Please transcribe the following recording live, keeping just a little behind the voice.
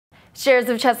Shares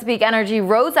of Chesapeake Energy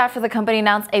rose after the company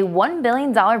announced a $1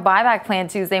 billion buyback plan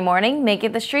Tuesday morning,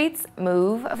 making TheStreet's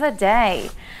move of the day.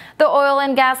 The oil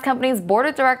and gas company's board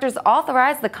of directors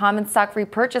authorized the common stock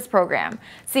repurchase program.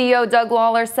 CEO Doug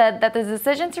Lawler said that the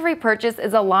decision to repurchase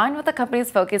is aligned with the company's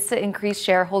focus to increase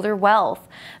shareholder wealth.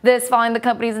 This following the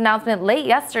company's announcement late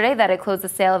yesterday that it closed the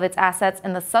sale of its assets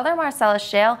in the Southern Marcellus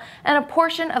Shale and a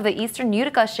portion of the Eastern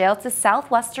Utica Shale to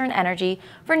Southwestern Energy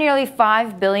for nearly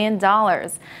 $5 billion.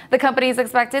 The company is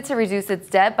expected to reduce its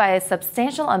debt by a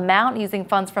substantial amount using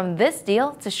funds from this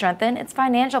deal to strengthen its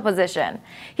financial position.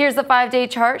 Here's the 5-day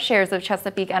chart. Shares of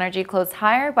Chesapeake Energy closed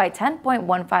higher by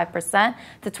 10.15%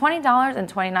 to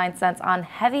 $20.29 on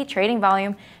heavy trading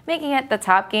volume, making it the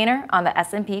top gainer on the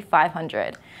S&P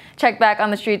 500. Check back on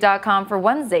TheStreet.com for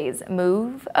Wednesday's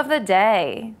move of the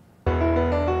day.